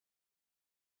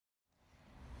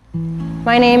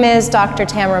My name is Dr.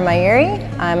 Tam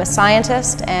Maiuri. I'm a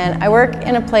scientist and I work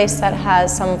in a place that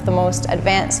has some of the most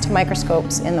advanced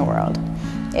microscopes in the world.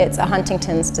 It's a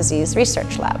Huntington's disease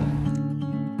research lab.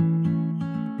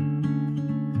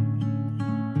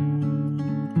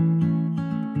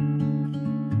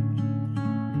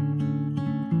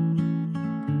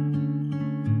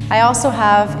 I also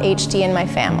have HD in my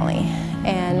family,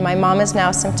 and my mom is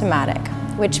now symptomatic,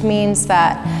 which means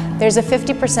that there's a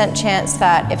 50% chance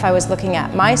that if I was looking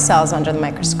at my cells under the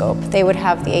microscope, they would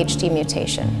have the HD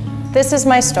mutation. This is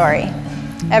my story.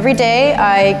 Every day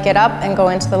I get up and go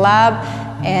into the lab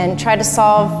and try to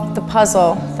solve the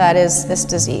puzzle that is this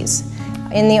disease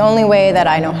in the only way that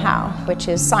I know how, which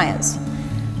is science.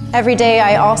 Every day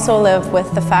I also live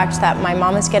with the fact that my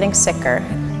mom is getting sicker.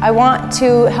 I want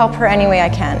to help her any way I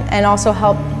can and also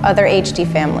help other HD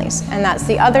families, and that's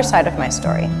the other side of my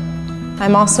story.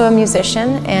 I'm also a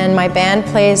musician, and my band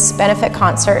plays benefit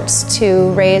concerts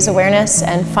to raise awareness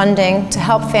and funding to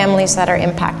help families that are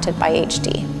impacted by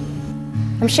HD.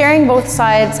 I'm sharing both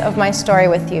sides of my story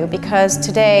with you because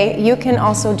today you can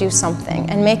also do something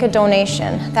and make a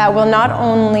donation that will not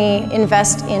only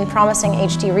invest in promising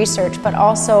HD research but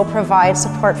also provide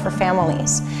support for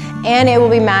families, and it will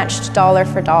be matched dollar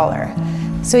for dollar.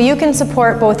 So you can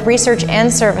support both research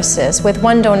and services with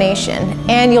one donation,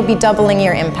 and you'll be doubling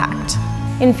your impact.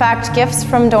 In fact, gifts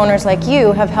from donors like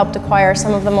you have helped acquire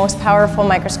some of the most powerful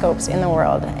microscopes in the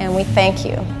world, and we thank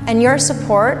you. And your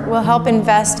support will help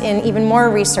invest in even more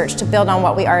research to build on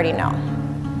what we already know.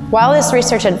 While this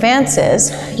research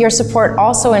advances, your support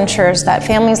also ensures that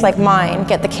families like mine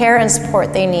get the care and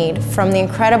support they need from the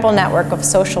incredible network of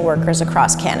social workers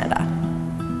across Canada.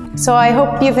 So I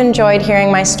hope you've enjoyed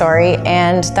hearing my story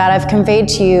and that I've conveyed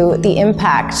to you the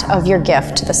impact of your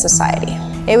gift to the society.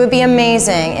 It would be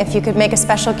amazing if you could make a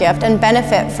special gift and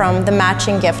benefit from the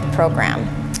matching gift program.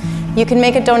 You can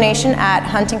make a donation at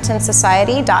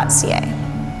huntingtonsociety.ca.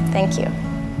 Thank you.